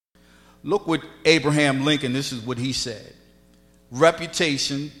Look what Abraham Lincoln, this is what he said.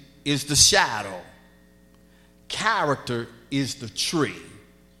 Reputation is the shadow. Character is the tree.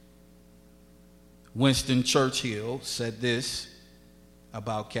 Winston Churchill said this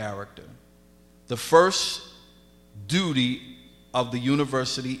about character. The first duty of the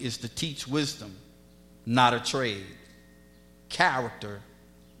university is to teach wisdom, not a trade. Character,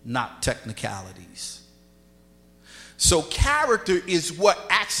 not technicalities. So character is what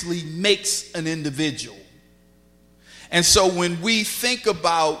actually makes an individual. And so when we think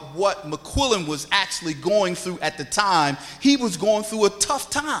about what McQuillan was actually going through at the time, he was going through a tough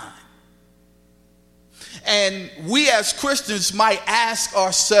time. And we as Christians might ask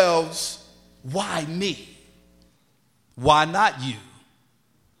ourselves, why me? Why not you?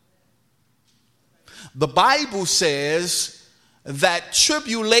 The Bible says that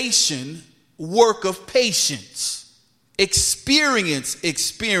tribulation, work of patience, experience,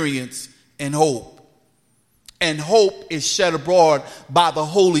 and hope. And hope is shed abroad by the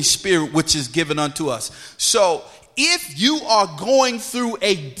Holy Spirit, which is given unto us. So if you are going through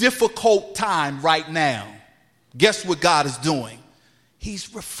a difficult time right now, guess what God is doing?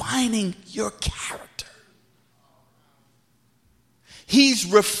 He's refining your character. He's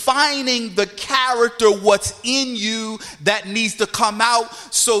refining the character, what's in you that needs to come out,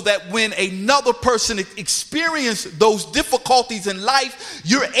 so that when another person experiences those difficulties in life,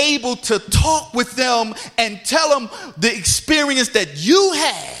 you're able to talk with them and tell them the experience that you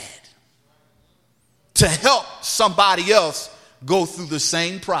had to help somebody else go through the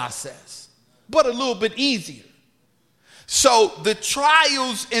same process, but a little bit easier. So the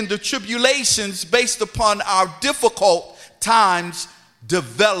trials and the tribulations based upon our difficult times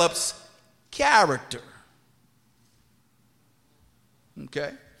develops character.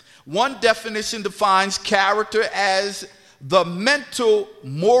 Okay? One definition defines character as the mental,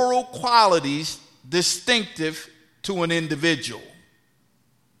 moral qualities distinctive to an individual.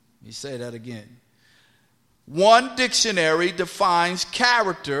 Let me say that again. One dictionary defines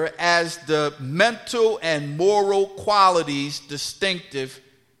character as the mental and moral qualities distinctive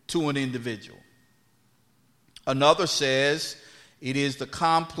to an individual. Another says it is the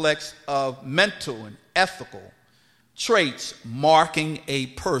complex of mental and ethical traits marking a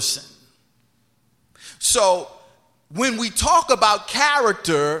person. So when we talk about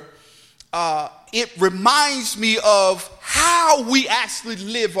character, it reminds me of how we actually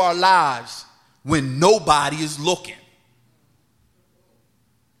live our lives when nobody is looking.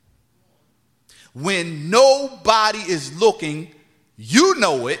 When nobody is looking, you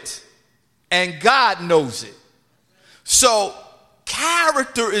know it, and God knows it. So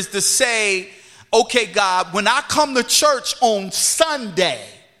character is to say, okay, God, when I come to church on Sunday,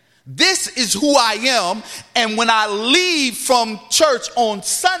 this is who I am. And when I leave from church on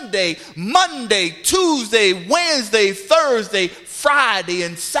Sunday, Monday, Tuesday, Wednesday, Thursday, Friday,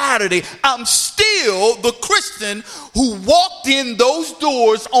 and Saturday, I'm still the Christian who walked in those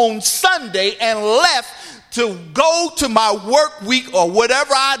doors on Sunday and left to go to my work week or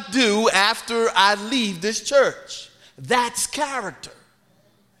whatever I do after I leave this church. That's character.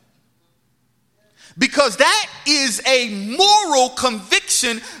 Because that is a moral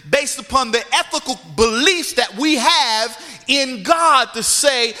conviction based upon the ethical beliefs that we have in God to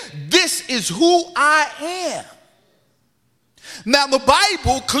say, this is who I am. Now, the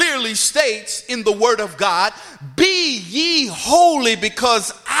Bible clearly states in the Word of God, be ye holy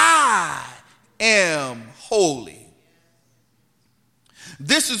because I am holy.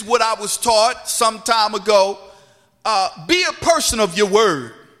 This is what I was taught some time ago. Be a person of your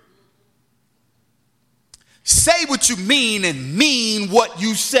word. Say what you mean and mean what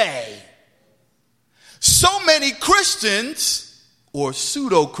you say. So many Christians or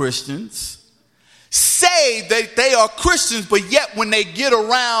pseudo-Christians say that they are Christians, but yet when they get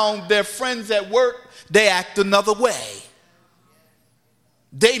around their friends at work, they act another way.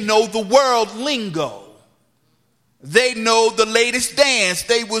 They know the world lingo. They know the latest dance.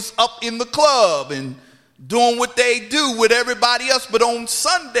 They was up in the club and doing what they do with everybody else, but on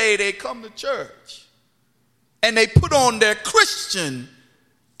Sunday they come to church and they put on their Christian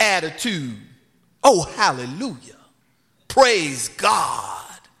attitude. Oh, hallelujah. Praise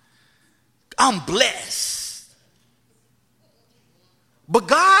God. I'm blessed. But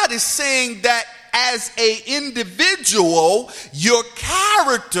God is saying that as an individual, your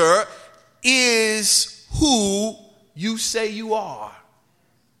character is who you say you are.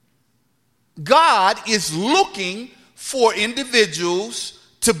 God is looking for individuals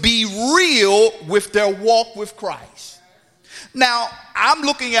to be real with their walk with Christ. Now, I'm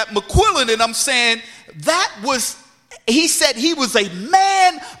looking at McQuillan and I'm saying that was he said he was a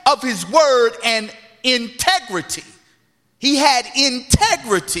man of his word and integrity. He had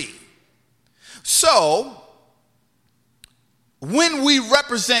integrity. So, when we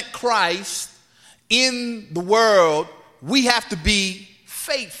represent Christ in the world, we have to be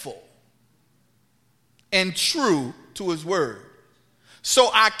faithful and true to his word.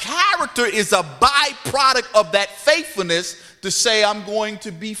 So our character is a byproduct of that faithfulness to say, I'm going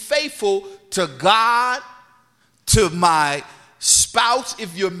to be faithful to God, to my spouse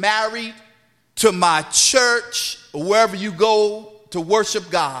if you're married, to my church, or wherever you go to worship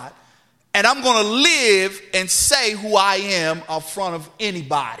God. And I'm going to live and say who I am in front of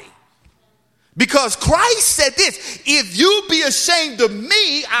anybody. Because Christ said this, if you be ashamed of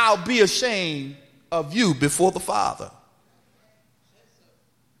me, I'll be ashamed of you before the Father.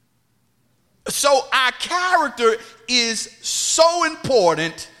 So our character is so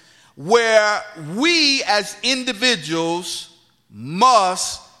important, where we as individuals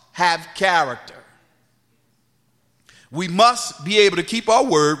must have character. We must be able to keep our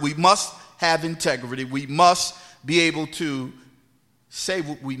word. We must have integrity. We must be able to say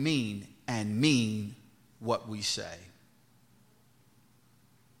what we mean and mean what we say.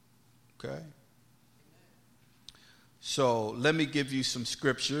 Okay? So let me give you some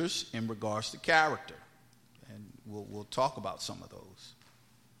scriptures in regards to character, and we'll talk about some of those.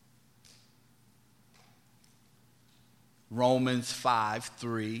 Romans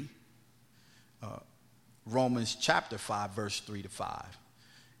 5:3, Romans chapter 5, verse 3 to 5.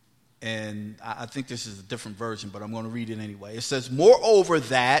 And I think this is a different version, but I'm going to read it anyway. It says, moreover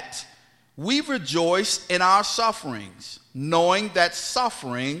that we rejoice in our sufferings, knowing that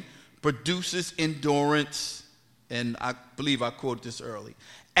suffering produces endurance. And I believe I quoted this early.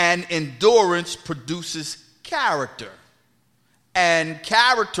 And endurance produces character. And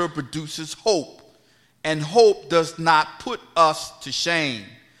character produces hope. And hope does not put us to shame,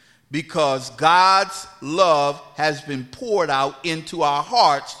 because God's love has been poured out into our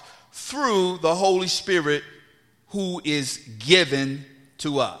hearts through the Holy Spirit who is given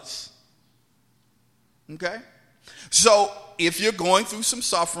to us. Okay? So if you're going through some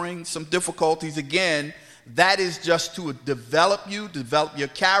suffering, some difficulties, again, that is just to develop you, develop your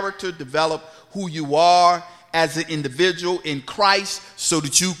character, develop who you are as an individual in Christ so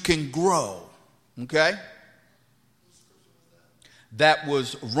that you can grow. Okay? That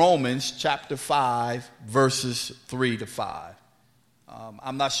was Romans chapter 5, verses 3 to 5.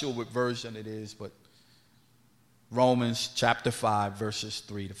 I'm not sure what version it is, but Romans chapter 5, verses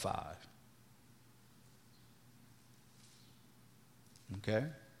 3 to 5. Okay?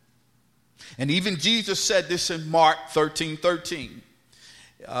 And even Jesus said this in Mark 13:13.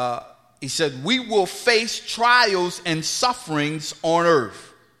 He said, we will face trials and sufferings on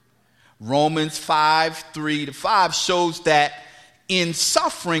earth. Romans 5:3 to 5 shows that in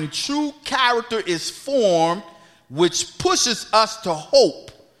suffering, true character is formed, which pushes us to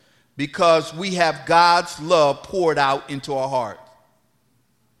hope, because we have God's love poured out into our heart.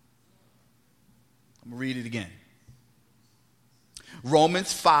 I'm going to read it again.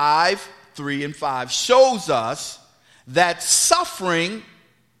 Romans 5:3 and 5 shows us that suffering,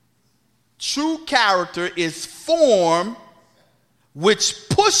 true character is formed, which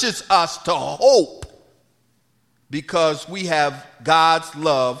pushes us to hope, because we have God's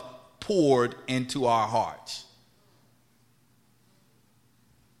love poured into our hearts.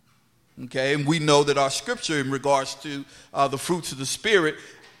 Okay, and we know that our scripture in regards to the fruits of the Spirit,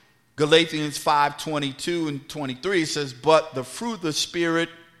 Galatians 5:22 and 23 says, but the fruit of the Spirit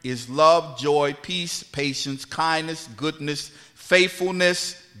is love, joy, peace, patience, kindness, goodness,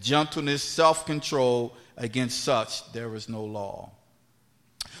 faithfulness, gentleness, self-control. Against such there is no law.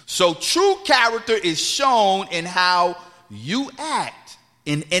 So true character is shown in how you act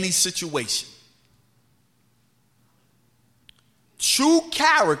in any situation. True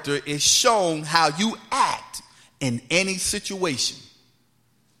character is shown how you act in any situation.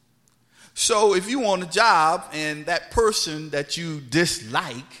 So if you on a job and that person that you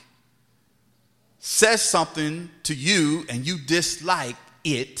dislike says something to you and you dislike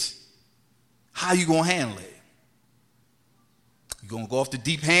it, how you going to handle it? You going to go off the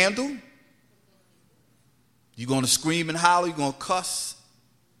deep handle? You going to scream and holler? You going to cuss,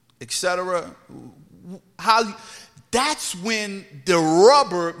 etc.? That's when the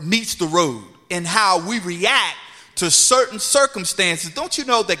rubber meets the road and how we react to certain circumstances. Don't you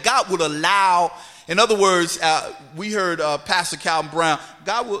know that God would allow, in other words, we heard Pastor Calvin Brown,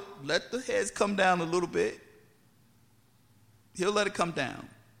 God will let the heads come down a little bit. He'll let it come down.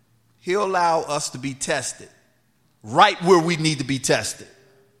 He'll allow us to be tested right where we need to be tested.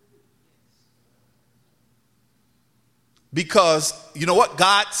 Because you know what?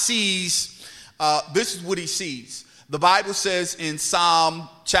 God sees, this is what he sees. The Bible says in Psalm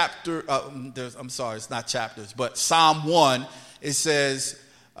chapter, I'm sorry, it's not chapters, but Psalm 1, it says,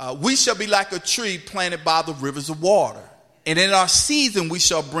 we shall be like a tree planted by the rivers of water. And in our season we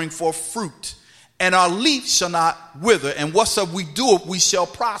shall bring forth fruit. And our leaf shall not wither. And whatsoever we do, we shall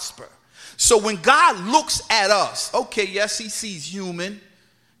prosper. So when God looks at us, okay, yes, he sees human.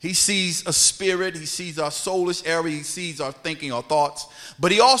 He sees a spirit. He sees our soulish area. He sees our thinking, our thoughts.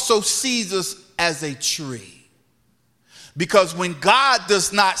 But he also sees us as a tree. Because when God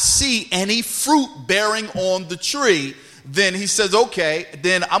does not see any fruit bearing on the tree, then he says, okay,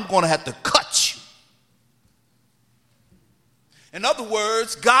 then I'm going to have to cut you. In other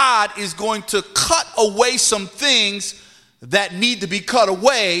words, God is going to cut away some things that need to be cut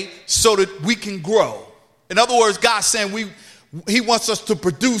away so that we can grow. In other words, God's saying he wants us to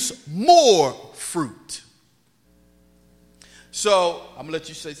produce more fruit. So I'm going to let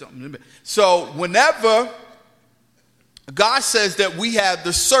you say something in a minute. So whenever God says that we have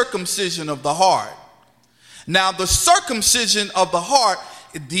the circumcision of the heart. Now the circumcision of the heart,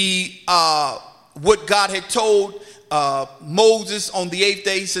 what God had told Moses on the 8th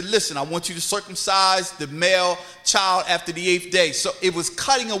day, he said, listen, I want you to circumcise the male child after the 8th day. So it was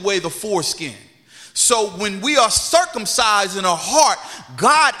cutting away the foreskin. So when we are circumcised in our heart,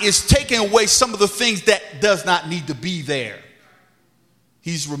 God is taking away some of the things that does not need to be there.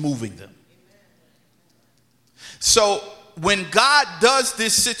 He's removing them. So when God does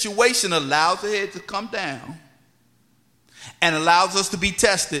this situation, allows the head to come down and allows us to be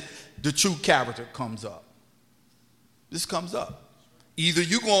tested, the true character comes up. This comes up. Either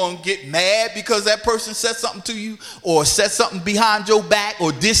you're going to get mad because that person said something to you or said something behind your back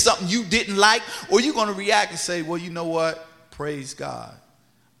or did something you didn't like, or you're going to react and say, well, you know what? Praise God.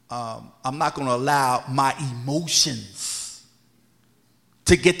 I'm not going to allow my emotions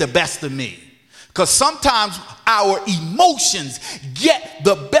to get the best of me. Because sometimes our emotions get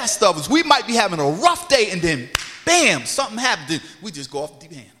the best of us. We might be having a rough day and then, bam, something happens. Then we just go off the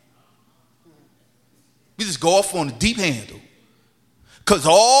deep handle. We just go off on the deep handle. Because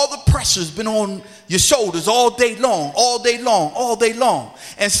all the pressure's been on your shoulders all day long, all day long, all day long.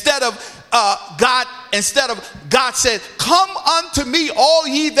 Instead of God said, come unto me, all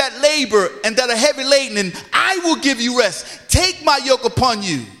ye that labor and that are heavy laden, and I will give you rest. Take my yoke upon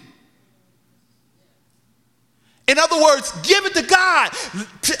you. In other words, give it to God.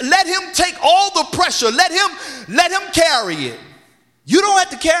 Let him take all the pressure. Let him carry it. You don't have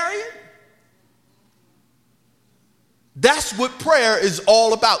to carry it. That's what prayer is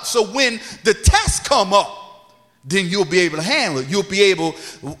all about. So when the tests come up, then you'll be able to handle it. You'll be able,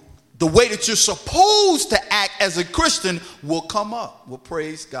 the way that you're supposed to act as a Christian will come up. Well,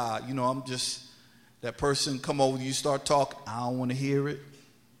 praise God. You know, I'm just, that person come over, you start talking. I don't want to hear it.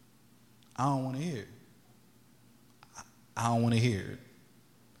 I don't want to hear it. I don't want to hear it.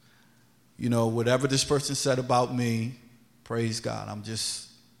 You know, whatever this person said about me, praise God. I'm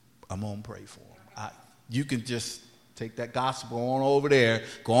going to pray for him. You can just take that gospel on over there,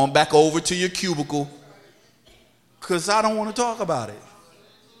 go on back over to your cubicle, because I don't want to talk about it.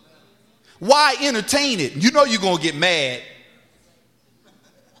 Why entertain it? You know you're going to get mad.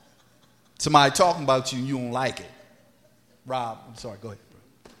 Somebody talking about you and you don't like it. Rob, I'm sorry, go ahead.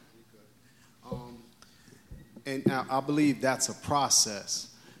 And I believe that's a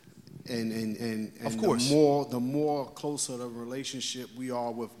process, and of course, the more closer the relationship we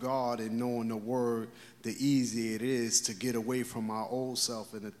are with God and knowing the Word, the easier it is to get away from our old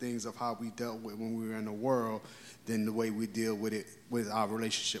self and the things of how we dealt with when we were in the world, than the way we deal with it with our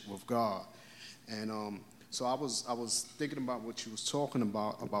relationship with God. And so I was thinking about what you was talking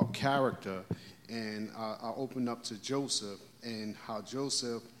about character, and I opened up to Joseph and how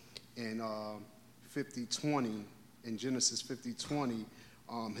Joseph in 50:20, in Genesis 50:20,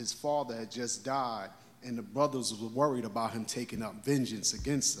 his father had just died, and the brothers were worried about him taking up vengeance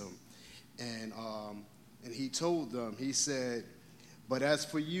against them. And he told them, he said, but as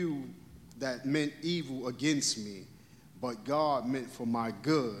for you, that meant evil against me, but God meant for my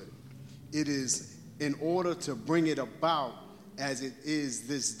good. It is in order to bring it about as it is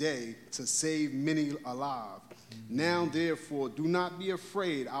this day, to save many alive. Now, therefore, do not be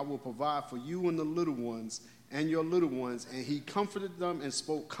afraid. I will provide for you and the little ones and your little ones. And he comforted them and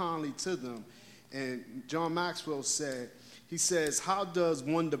spoke kindly to them. And John Maxwell said, he says, how does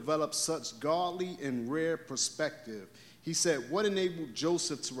one develop such godly and rare perspective? He said, what enabled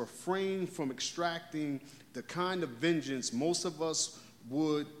Joseph to refrain from extracting the kind of vengeance most of us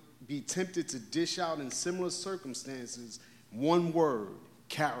would be tempted to dish out in similar circumstances? One word: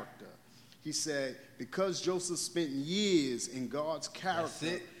 character. He said, Because Joseph spent years in God's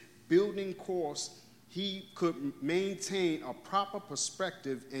character building course, he could maintain a proper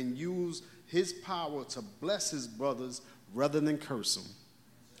perspective and use his power to bless his brothers rather than curse them.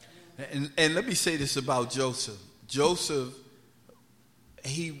 And let me say this about Joseph. Joseph,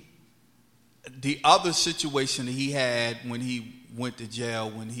 the other situation that he had when he went to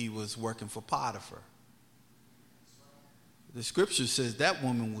jail when he was working for Potiphar, the scripture says that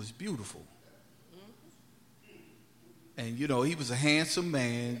woman was beautiful. And, he was a handsome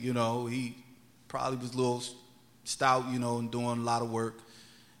man, he probably was a little stout, and doing a lot of work.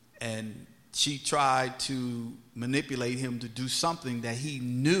 And she tried to manipulate him to do something that he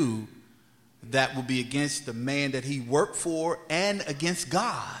knew that would be against the man that he worked for and against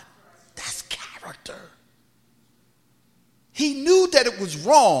God. That's character. He knew that it was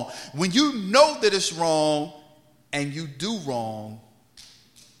wrong. When you know that it's wrong and you do wrong,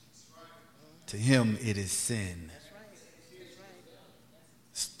 to him it is sin.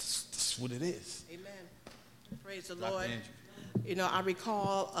 That's what it is. Amen. Praise the Lord. I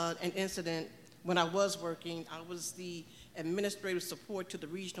recall an incident when I was working. I was the administrative support to the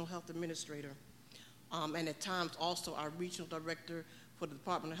regional health administrator, and at times also our regional director for the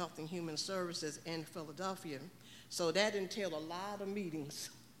Department of Health and Human Services in Philadelphia. So that entailed a lot of meetings.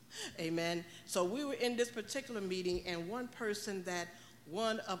 Amen. So we were in this particular meeting, and one person that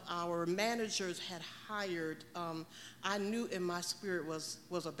one of our managers had hired, I knew in my spirit was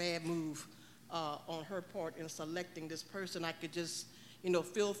a bad move on her part in selecting this person. I could just,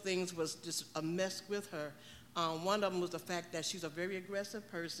 feel things was just a mess with her. One of them was the fact that she's a very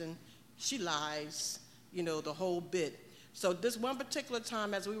aggressive person. She lies, the whole bit. So this one particular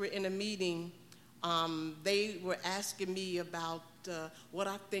time as we were in a meeting, they were asking me about what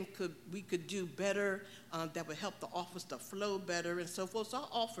I think we could do better that would help the office to flow better and so forth. So I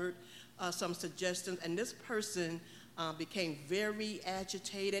offered some suggestions, and this person became very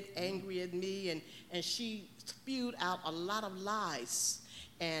agitated, angry at me, and she spewed out a lot of lies.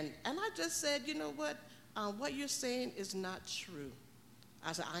 And I just said, you know what you're saying is not true.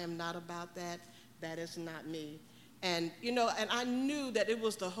 I said, I am not about that. That is not me. And, and I knew that it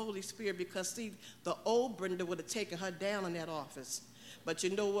was the Holy Spirit because, see, the old Brenda would have taken her down in that office. But you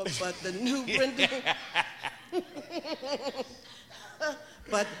know what? But the new Brenda,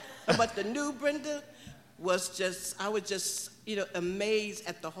 but the new Brenda was I was just, amazed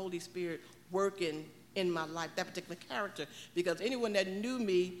at the Holy Spirit working in my life, that particular character. Because anyone that knew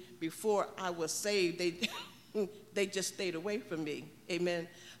me before I was saved, they just stayed away from me. Amen.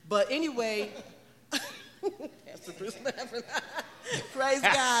 But anyway... Pastor Bruce laughing. Praise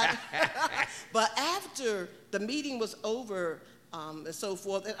God. But after the meeting was over and so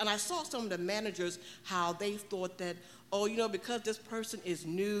forth, and I saw some of the managers, how they thought that, because this person is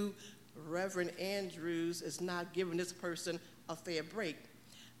new, Reverend Andrews is not giving this person a fair break.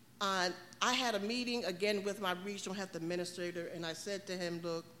 I had a meeting again with my regional health administrator, and I said to him,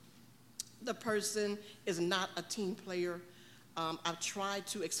 look, the person is not a team player. I've tried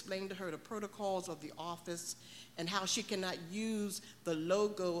to explain to her the protocols of the office and how she cannot use the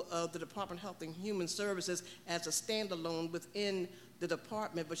logo of the Department of Health and Human Services as a standalone within the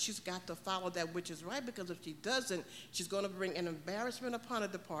department, but she's got to follow that which is right, because if she doesn't, she's going to bring an embarrassment upon the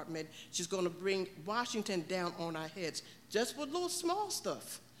department. She's going to bring Washington down on our heads, just with little small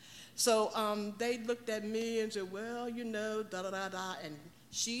stuff. So they looked at me and said, well, da-da-da-da, and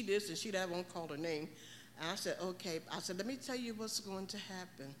she this and she that, I won't call her name. And I said, okay. I said, let me tell you what's going to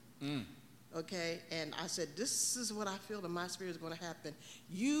happen. Okay? And I said, this is what I feel in my spirit is going to happen.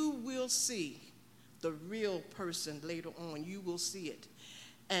 You will see the real person later on. You will see it.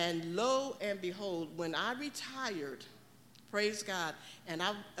 And lo and behold, when I retired, praise God, and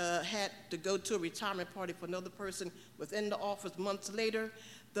I had to go to a retirement party for another person within the office months later,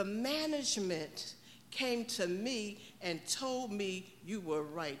 the management came to me and told me you were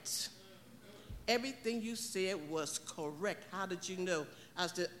right. Everything you said was correct. How did you know? I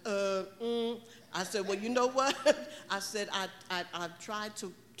said, I said, well, you know what? I said, I've tried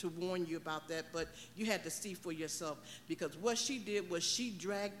to warn you about that, but you had to see for yourself. Because what she did was she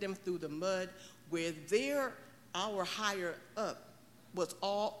dragged them through the mud where our higher up was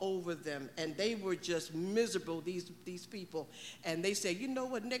all over them, and they were just miserable, these people. And they said, you know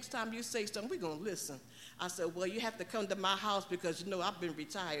what, next time you say something, we're going to listen. I said, well, you have to come to my house because, I've been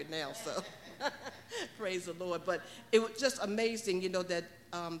retired now, so praise the Lord. But it was just amazing, that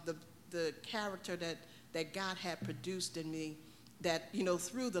the character that God had produced in me, that,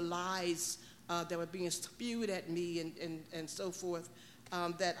 through the lies that were being spewed at me and so forth,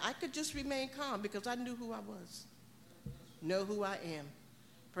 that I could just remain calm because I knew who I was, know who I am.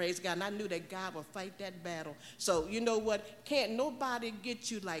 Praise God. And I knew that God would fight that battle. So you know what? Can't nobody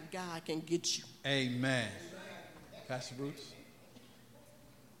get you like God can get you. Amen. Pastor Bruce?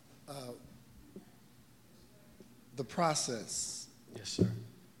 The process. Yes, sir.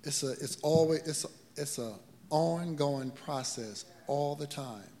 It's a ongoing process all the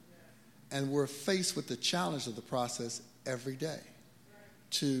time. And we're faced with the challenge of the process every day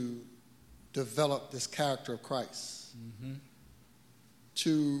to develop this character of Christ. Mm-hmm.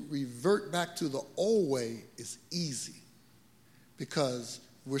 To revert back to the old way is easy because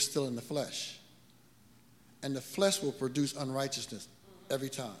we're still in the flesh. And the flesh will produce unrighteousness every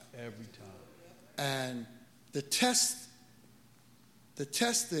time. Every time. And the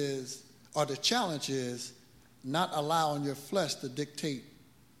challenge is not allowing your flesh to dictate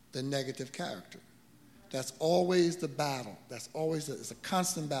the negative character. That's always the battle. It's a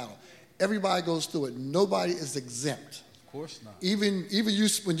constant battle. Everybody goes through it. Nobody is exempt. Of course not. Even you,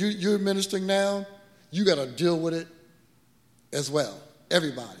 when you're ministering now, you got to deal with it as well.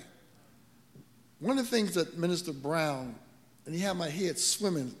 Everybody. One of the things that Minister Brown, and he had my head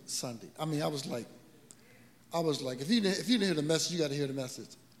swimming Sunday. I mean, I was like, if you didn't hear the message, you got to hear the message.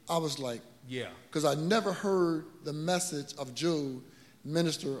 I was like, yeah, because I never heard the message of Job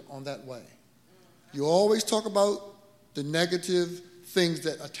minister on that way. You always talk about the negative things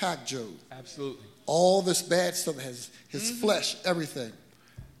that attack Job. Absolutely. All this bad stuff, his flesh, everything.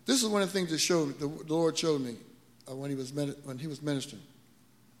 This is one of the things that the Lord showed me when he was ministering.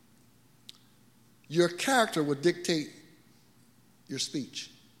 Your character will dictate your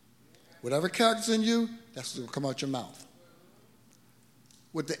speech. Whatever character's in you, that's what will come out your mouth.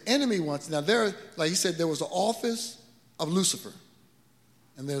 What the enemy wants, now like he said, there was the office of Lucifer,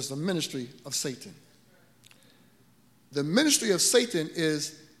 and there's the ministry of Satan. The ministry of Satan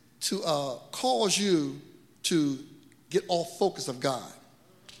is to cause you to get off focus of God.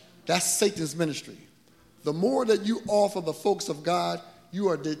 That's Satan's ministry. The more that you offer the focus of God, you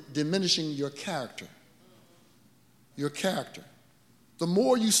are diminishing your character. Your character. The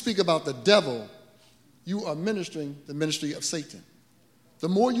more you speak about the devil, you are ministering the ministry of Satan. The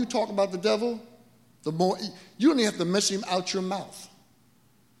more you talk about the devil, the more you don't even have to mention him out your mouth.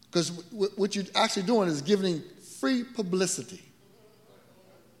 Because what you're actually doing is giving him free publicity.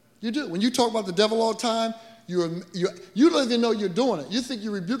 You do. When you talk about the devil all the time, you don't even know you're doing it. You think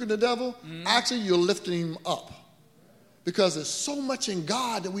you're rebuking the devil. Mm-hmm. Actually, you're lifting him up. Because there's so much in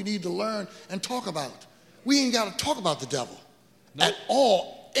God that we need to learn and talk about. We ain't got to talk about the devil at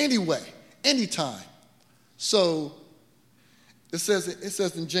all, anyway, anytime. So it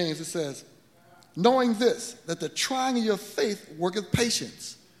says in James, it says, knowing this, that the trying of your faith worketh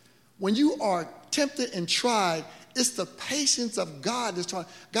patience. When you are tempted and tried, it's the patience of God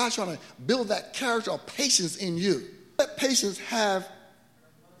God's trying to build that character of patience in you. Let patience have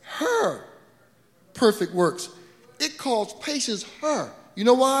her perfect works. It calls patience her. You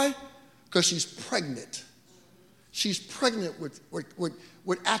know why? Because she's pregnant. She's pregnant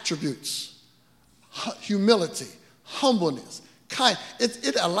with attributes, humility, humbleness, kind.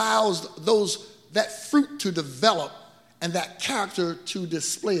 It allows that fruit to develop and that character to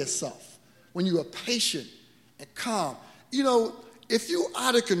display itself. When you are patient and calm. You know, if you're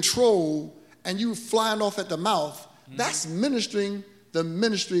out of control and you're flying off at the mouth, that's ministering the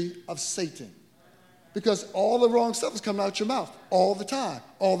ministry of Satan. Because all the wrong stuff is coming out your mouth all the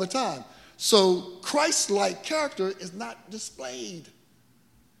time. So Christ-like character is not displayed.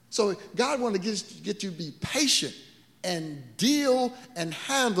 So God wanted to get you to be patient and deal and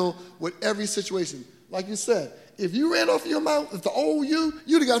handle with every situation. Like you said, if you ran off your mouth, if the old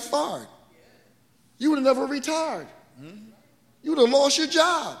you'd have got fired. You would have never retired. Mm-hmm. You would have lost your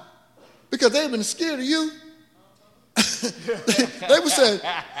job because they've been scared of you. they would say,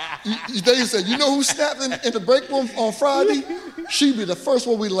 you know who snapped in the break room on Friday? She'd be the first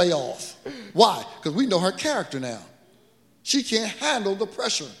one we lay off. Why? Because we know her character now. She can't handle the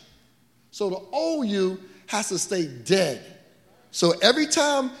pressure. So the old you has to stay dead. So every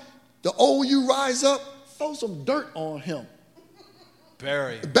time the old you rise up, throw some dirt on him.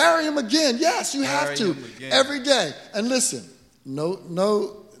 Bury him again. Yes, you have to. Every day. And listen,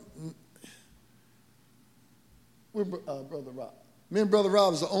 we're Brother Rob. Me and Brother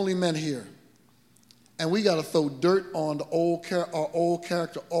Rob is the only men here. And we got to throw dirt on our old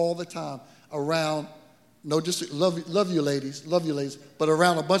character all the time around, love you ladies, but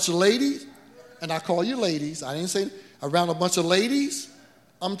around a bunch of ladies, and I call you ladies, I didn't say, around a bunch of ladies,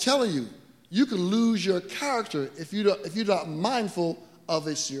 I'm telling you, you can lose your character if you're not mindful of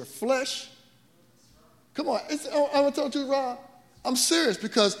it's your flesh. Come on, I'm going to tell you, Rob, I'm serious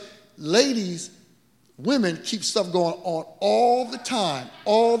because ladies, women keep stuff going on all the time.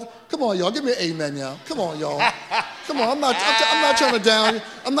 Come on, y'all, give me an amen, y'all. Come on, y'all. Come on, I'm not trying to down you.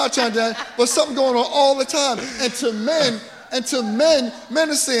 I'm not trying to down you. But something going on all the time. And to men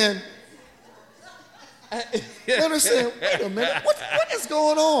are saying, wait a minute, what is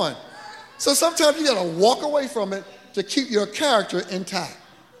going on? So sometimes you got to walk away from it to keep your character intact.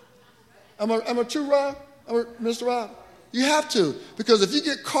 Am I true, Rob? Mr. Rob? You have to, because if you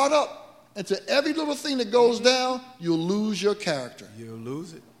get caught up into every little thing that goes down, you'll lose your character. You'll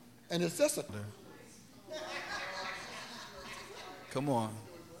lose it. And it's just Come on.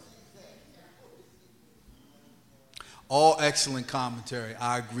 All excellent commentary.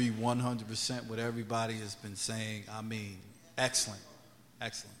 I agree 100% with everybody has been saying. I mean, excellent.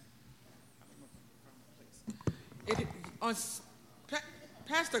 Excellent.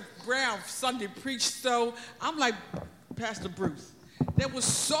 Pastor Brown Sunday preached so. I'm like, Pastor Bruce, there was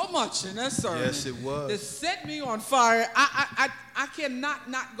so much in that sermon. Yes, it was. That set me on fire. I cannot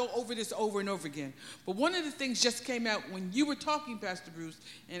not go over this over and over again. But one of the things just came out when you were talking, Pastor Bruce,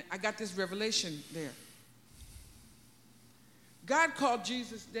 and I got this revelation there. God called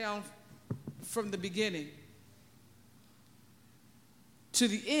Jesus down from the beginning to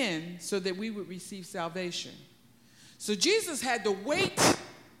the end so that we would receive salvation. So Jesus had to wait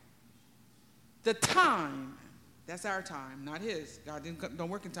the time. That's our time, not his. God don't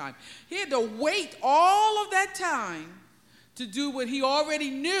work in time. He had to wait all of that time to do what he already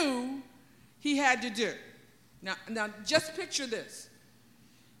knew he had to do. Now just picture this.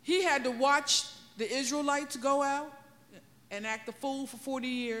 He had to watch the Israelites go out and act the fool for 40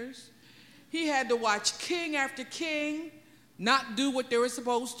 years. He had to watch king after king not do what they were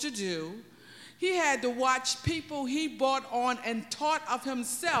supposed to do. He had to watch people he brought on and taught of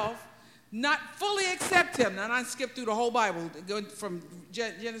himself not fully accept him. Now, I skipped through the whole Bible, going from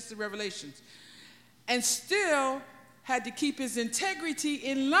Genesis to Revelations, and still had to keep his integrity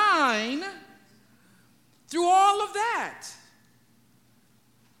in line through all of that.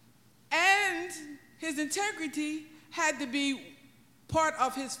 And his integrity had to be part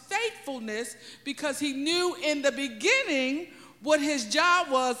of his faithfulness because he knew in the beginning what his job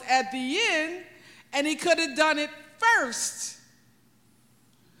was at the end, and he could have done it first.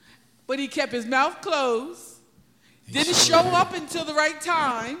 But he kept his mouth closed, didn't show up until the right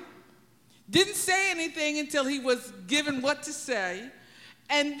time, didn't say anything until he was given what to say,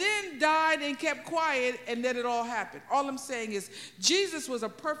 and then died and kept quiet and let it all happen. All I'm saying is Jesus was a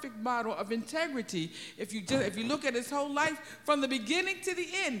perfect model of integrity. If you look at his whole life from the beginning to the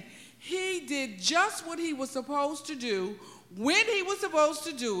end, he did just what he was supposed to do when he was supposed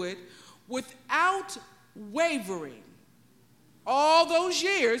to do it without wavering. All those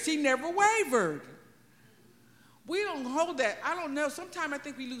years, he never wavered. We don't hold that. I don't know. Sometimes I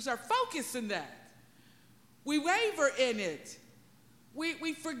think we lose our focus in that. We waver in it.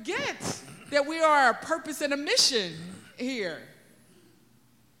 We forget that we are a purpose and a mission here.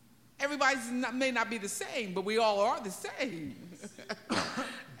 Everybody may not be the same, but we all are the same.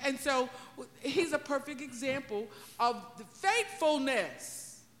 And so he's a perfect example of the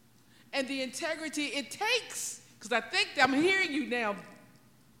faithfulness and the integrity it takes. Because I think I'm hearing you now,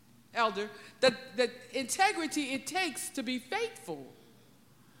 Elder, that integrity it takes to be faithful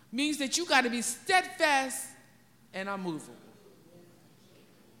means that you got to be steadfast and unmovable.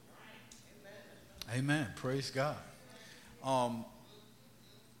 Amen. Praise God. The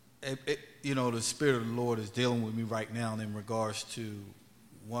Spirit of the Lord is dealing with me right now in regards to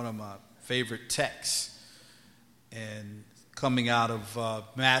one of my favorite texts, and coming out of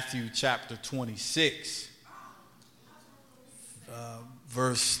Matthew chapter 26,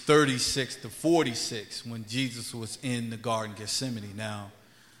 verse 36 to 46, when Jesus was in the Garden of Gethsemane. Now,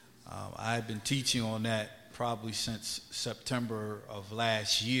 I've been teaching on that probably since September of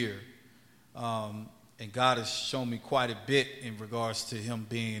last year. And God has shown me quite a bit in regards to him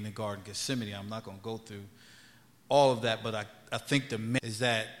being in the Garden of Gethsemane. I'm not going to go through all of that, but I think the main is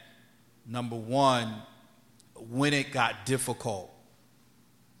that, number one, when it got difficult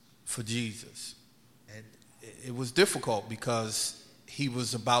for Jesus, and it was difficult because he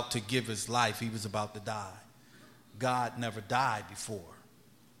was about to give his life. He was about to die. God never died before.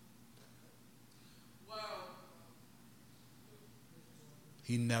 Wow.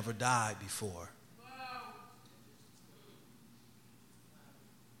 He never died before.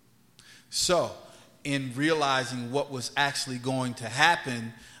 So, in realizing what was actually going to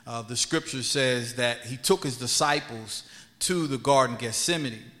happen, the scripture says that he took his disciples to the Garden of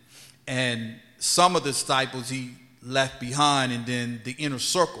Gethsemane, and some of the disciples he left behind, and then the inner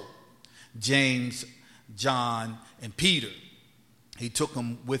circle, James, John, and Peter. He took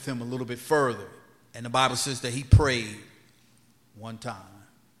them with him a little bit further. And the Bible says that he prayed one time.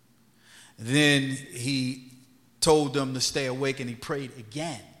 Then he told them to stay awake, and he prayed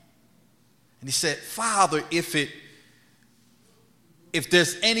again. And he said, Father, if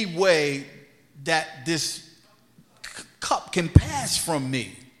there's any way that this cup can pass from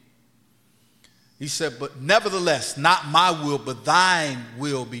me. He said, but nevertheless, not my will, but thine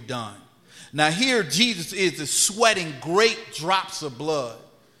will be done. Now here Jesus is sweating great drops of blood.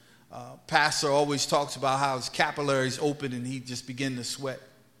 Pastor always talks about how his capillaries open and he just began to sweat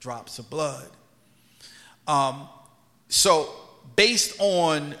drops of blood. So based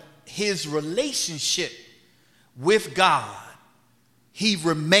on his relationship with God, he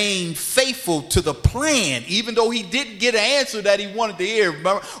remained faithful to the plan, even though he didn't get an answer that he wanted to hear.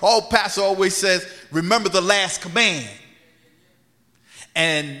 Remember, pastor always says, remember the last command.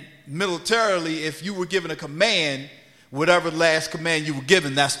 And militarily, if you were given a command, whatever last command you were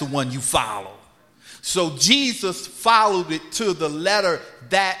given, that's the one you follow. So Jesus followed it to the letter,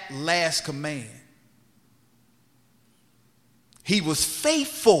 that last command. He was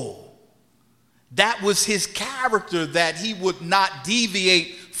faithful. That was his character, that he would not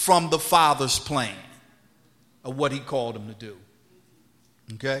deviate from the Father's plan of what he called him to do.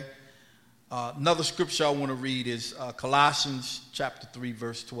 Okay? Another scripture I want to read is Colossians chapter 3,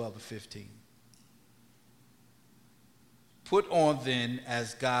 verse 12 to 15. Put on then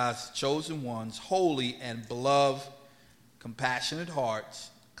as God's chosen ones, holy and beloved, compassionate hearts,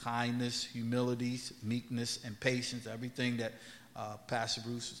 kindness, humility, meekness, and patience, everything that Pastor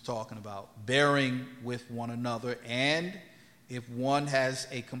Bruce was talking about, bearing with one another, and if one has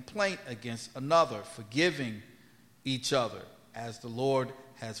a complaint against another, forgiving each other as the Lord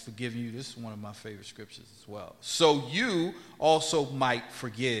has forgiven you. This is one of my favorite scriptures as well. So you also might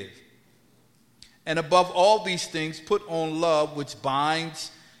forgive. And above all these things, put on love, which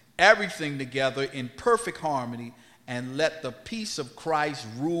binds everything together in perfect harmony, and let the peace of Christ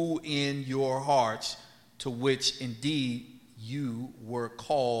rule in your hearts, to which indeed you were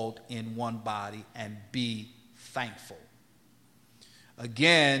called in one body, and be thankful.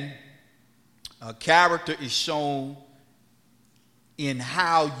 Again, character is shown in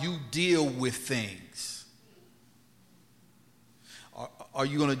how you deal with things. Are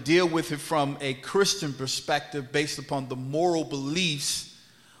you going to deal with it from a Christian perspective based upon the moral beliefs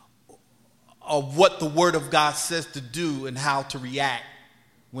of what the Word of God says to do and how to react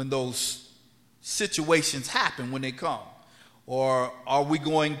when those situations happen, when they come? Or are we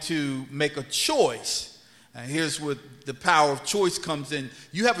going to make a choice? And here's where the power of choice comes in.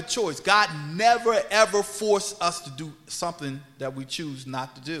 You have a choice. God never, ever forced us to do something that we choose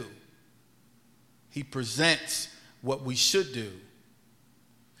not to do. He presents what we should do.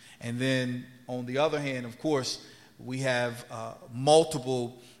 And then, on the other hand, of course, we have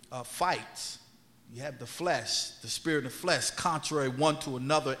multiple fights. You have the flesh, the spirit and the flesh, contrary one to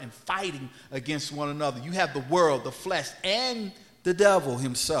another and fighting against one another. You have the world, the flesh, and the devil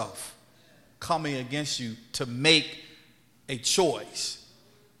himself coming against you to make a choice.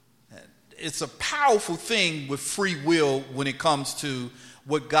 It's a powerful thing with free will when it comes to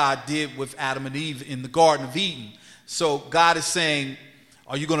what God did with Adam and Eve in the Garden of Eden. So God is saying,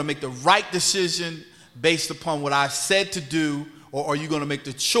 are you going to make the right decision based upon what I said to do, or are you going to make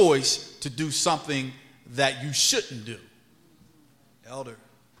the choice to do something that you shouldn't do? Elder.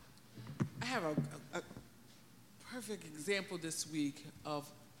 I have a perfect example this week of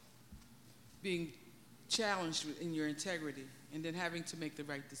being challenged in your integrity and then having to make the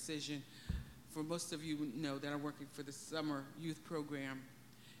right decision. For most of you know that I'm working for the summer youth program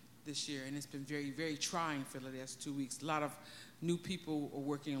this year, and it's been very, very trying for the last 2 weeks. A lot of new people are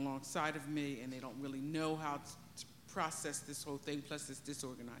working alongside of me, and they don't really know how to process this whole thing, plus it's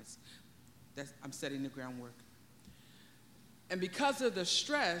disorganized. I'm setting the groundwork. And because of the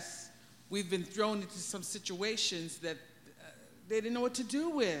stress, we've been thrown into some situations that they didn't know what to do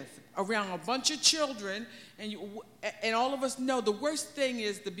with, around a bunch of children, and all of us know the worst thing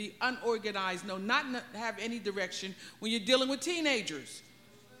is to be unorganized, not have any direction when you're dealing with teenagers.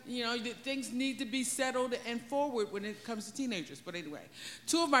 You know, things need to be settled and forward when it comes to teenagers. But anyway,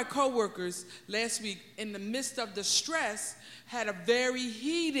 two of my coworkers last week, in the midst of the stress, had a very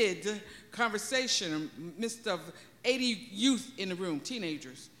heated conversation in the midst of 80 youth in the room,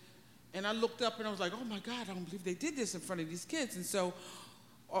 teenagers. And I looked up and I was like, oh my God, I don't believe they did this in front of these kids. And so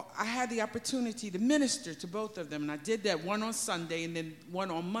I had the opportunity to minister to both of them. And I did that, one on Sunday and then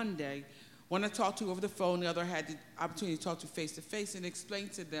one on Monday. One I talked to over the phone, the other I had the opportunity to talk to face-to-face and explain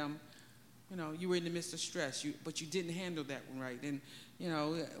to them, you know, you were in the midst of stress, but you didn't handle that one right. And, you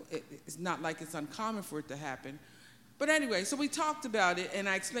know, it's not like it's uncommon for it to happen. But anyway, so we talked about it, and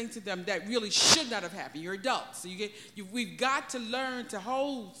I explained to them that really should not have happened. You're adults, so we've got to learn to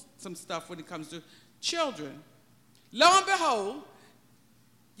hold some stuff when it comes to children. Lo and behold,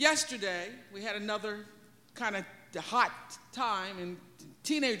 yesterday we had another kind of hot time, and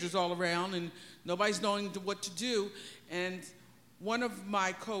teenagers all around, and nobody's knowing what to do. And one of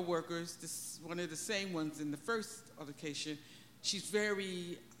my coworkers, one of the same ones in the first altercation, she's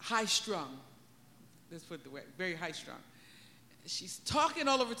very high-strung. Let's put it the way, very high-strung. She's talking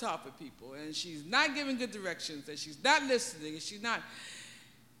all over top of people, and she's not giving good directions, and she's not listening, and she's not.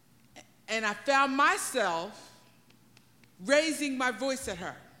 And I found myself raising my voice at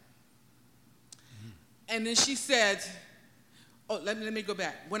her. And then she said, oh, let me go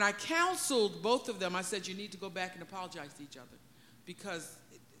back. When I counseled both of them, I said, you need to go back and apologize to each other, because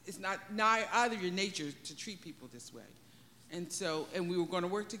it's not either your nature to treat people this way. And we were going to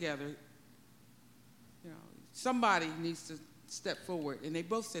work together. You know, somebody needs to step forward, and they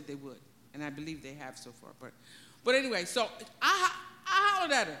both said they would, and I believe they have so far. But anyway, so I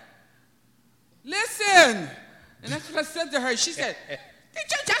hollered at her. Listen, and that's what I said to her. She said, "Did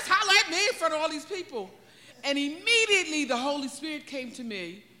you just holler at me in front of all these people?" And immediately the Holy Spirit came to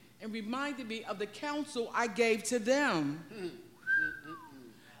me and reminded me of the counsel I gave to them.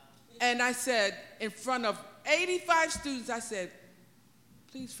 And I said, in front of 85 students, I said,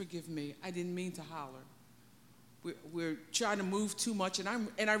 please forgive me. I didn't mean to holler. We're trying to move too much, and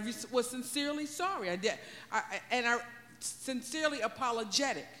I was sincerely sorry. I did, and I sincerely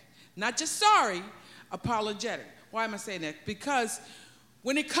apologetic, not just sorry, apologetic. Why am I saying that? Because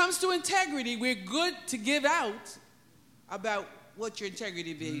when it comes to integrity, we're good to give out about what your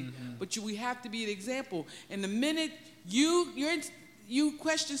integrity be, but we have to be an example. And the minute you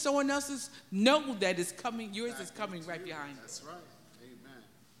question someone else's, know that it's coming. Yours is coming right behind. That's right. Amen.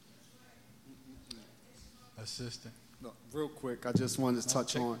 Assistant. No, real quick, I just wanted to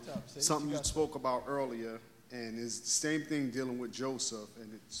touch on something you spoke about earlier, and it's the same thing dealing with Joseph,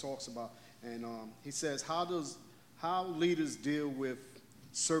 and it talks about, and he says, how leaders deal with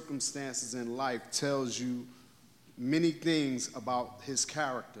circumstances in life tells you many things about his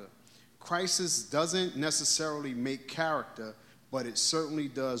character. Crisis doesn't necessarily make character, but it certainly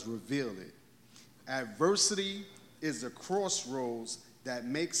does reveal it. Adversity is a crossroads that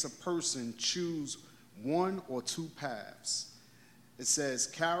makes a person choose one or two paths. It says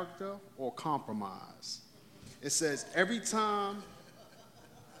character or compromise. It says every time.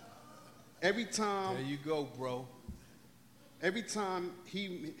 There you go, bro. Every time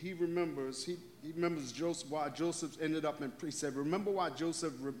he remembers Joseph, why Joseph ended up in prison. He said, remember why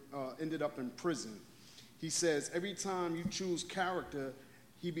Joseph ended up in prison. He says, every time you choose character,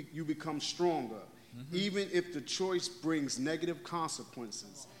 you become stronger, even if the choice brings negative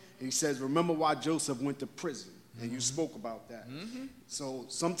consequences. And he says, remember why Joseph went to prison, and you spoke about that. So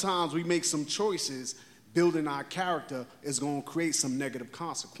sometimes we make some choices, building our character is going to create some negative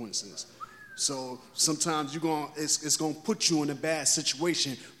consequences. So sometimes it's going to put you in a bad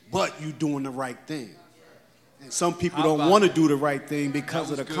situation, but you're doing the right thing. And some people don't want to do the right thing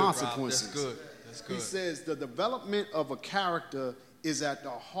because of the consequences. Rob. That's good. That's good. He says the development of a character is at the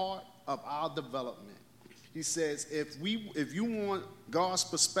heart of our development. He says if you want God's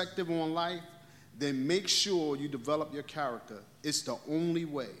perspective on life, then make sure you develop your character. It's the only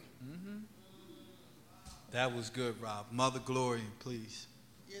way. That was good, Rob. Mother Glory, please.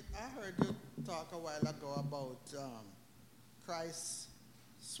 I heard you talk a while ago about Christ's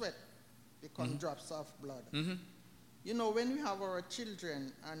sweat become drops of blood. You know, when we have our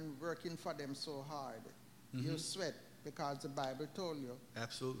children and working for them so hard, you sweat because the Bible told you,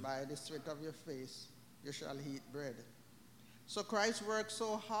 absolutely, by the sweat of your face you shall eat bread. So Christ worked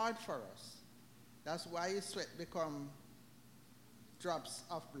so hard for us. That's why his sweat become drops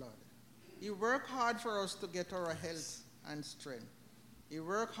of blood. He worked hard for us to get our health and strength. He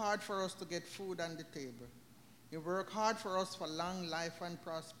worked hard for us to get food on the table. He worked hard for us for long life and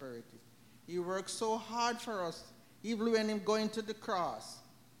prosperity. He worked so hard for us, even when him going to the cross,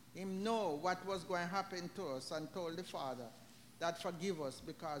 him know what was going to happen to us and told the Father that forgive us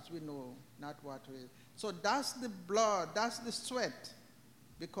because we know not what we. So that's the blood, that's the sweat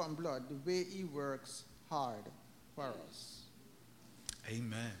become blood, the way he works hard for us.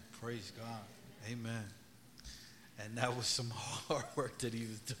 Amen. Praise God. Amen. And that was some hard work that he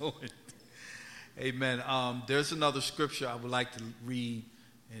was doing. Amen. There's another scripture I would like to read,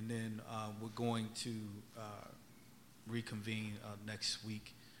 and then we're going to reconvene next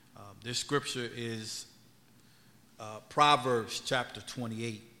week. This scripture is Proverbs chapter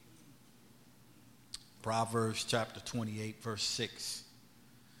 28. Proverbs chapter 28, verse 6.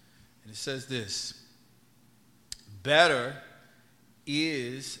 And it says this: Better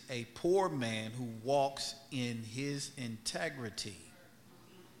is a poor man who walks in his integrity.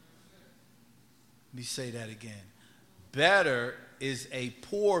 Let me say that again. Better is a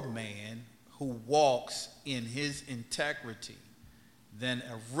poor man who walks in his integrity than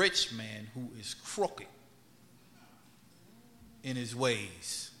a rich man who is crooked in his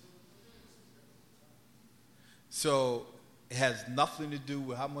ways. So it has nothing to do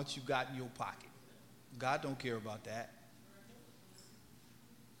with how much you got in your pocket. God don't care about that.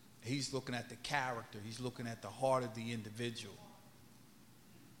 He's looking at the character. He's looking at the heart of the individual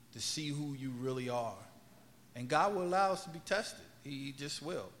to see who you really are. And God will allow us to be tested. He just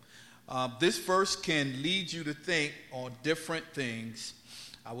will. This verse can lead you to think on different things.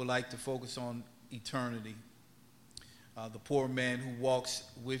 I would like to focus on eternity. The poor man who walks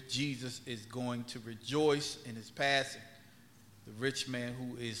with Jesus is going to rejoice in his passing. The rich man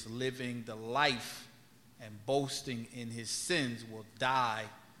who is living the life and boasting in his sins will die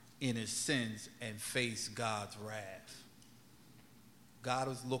in his sins and face God's wrath. God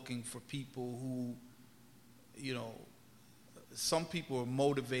is looking for people who, some people are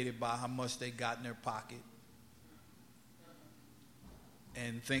motivated by how much they got in their pocket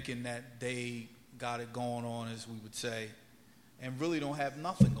and thinking that they got it going on, as we would say, and really don't have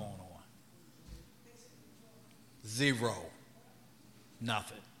nothing going on. Zero.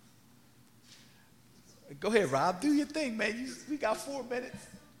 Nothing. Go ahead, Rob. Do your thing, man. We got 4 minutes.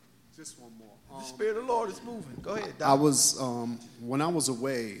 Just one more. The Spirit of the Lord is moving. Go ahead, Doc. I was, when I was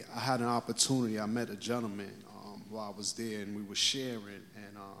away, I had an opportunity. I met a gentleman while I was there, and we were sharing,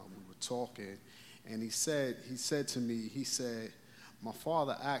 and we were talking. And he said to me, my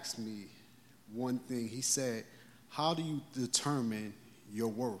father asked me one thing. He said, how do you determine your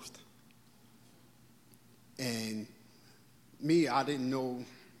worth? And me, I didn't know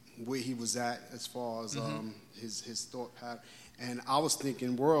where he was at as far as his thought pattern. And I was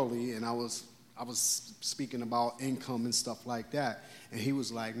thinking worldly, and I was speaking about income and stuff like that. And he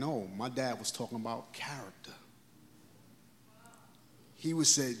was like, no, my dad was talking about character. He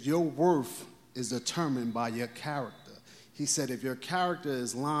said, your worth is determined by your character. He said, if your character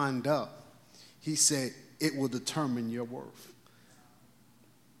is lined up, he said, it will determine your worth.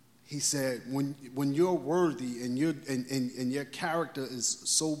 He said, when you're worthy and your character is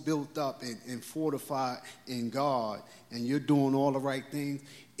so built up and fortified in God, and you're doing all the right things,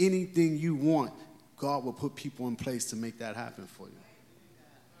 anything you want, God will put people in place to make that happen for you.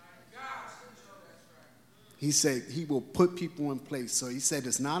 He said he will put people in place. So he said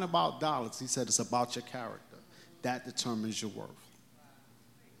it's not about dollars. He said it's about your character. That determines your worth.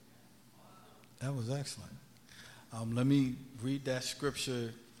 That was excellent. Let me read that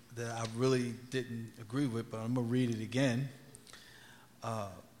scripture that I really didn't agree with, but I'm going to read it again.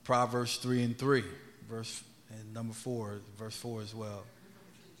 Proverbs 3:3, and number 4, verse 4 as well.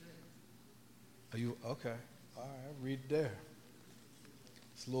 Are you okay? All right, I'll read it there.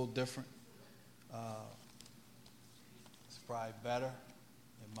 It's a little different. It's probably better,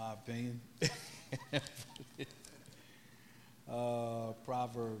 in my opinion.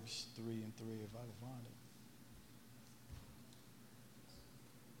 Proverbs 3:3, if I can find it.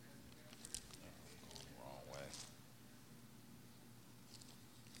 Wrong way.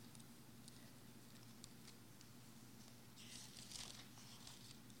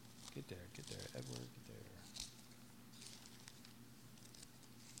 Get there, Edward, get there.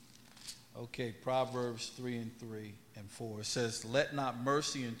 Okay, Proverbs 3:3 and 4. It says, let not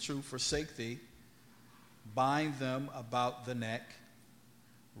mercy and truth forsake thee. Bind them about the neck.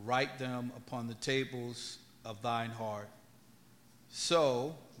 Write them upon the tables of thine heart.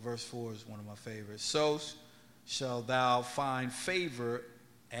 So, verse 4 is one of my favorites. So shall thou find favor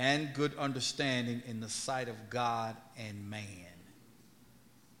and good understanding in the sight of God and man.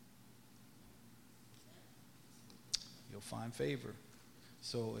 You'll find favor.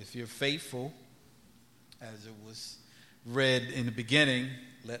 So if you're faithful, as it was read in the beginning,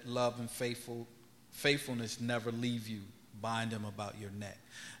 let love and faithfulness never leave you. Bind them about your neck.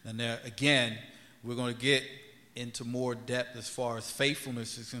 And there again, we're going to get into more depth as far as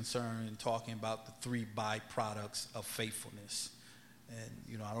faithfulness is concerned and talking about the 3 byproducts of faithfulness.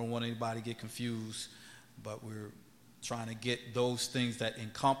 And, I don't want anybody to get confused, but we're trying to get those things that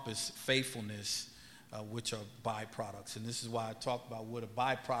encompass faithfulness, which are byproducts. And this is why I talk about what a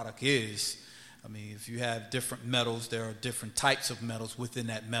byproduct is. I mean, if you have different metals, there are different types of metals within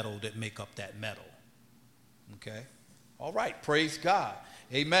that metal that make up that metal. Okay? All right. Praise God.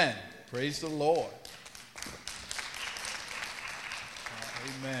 Amen. Praise the Lord.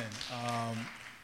 Amen.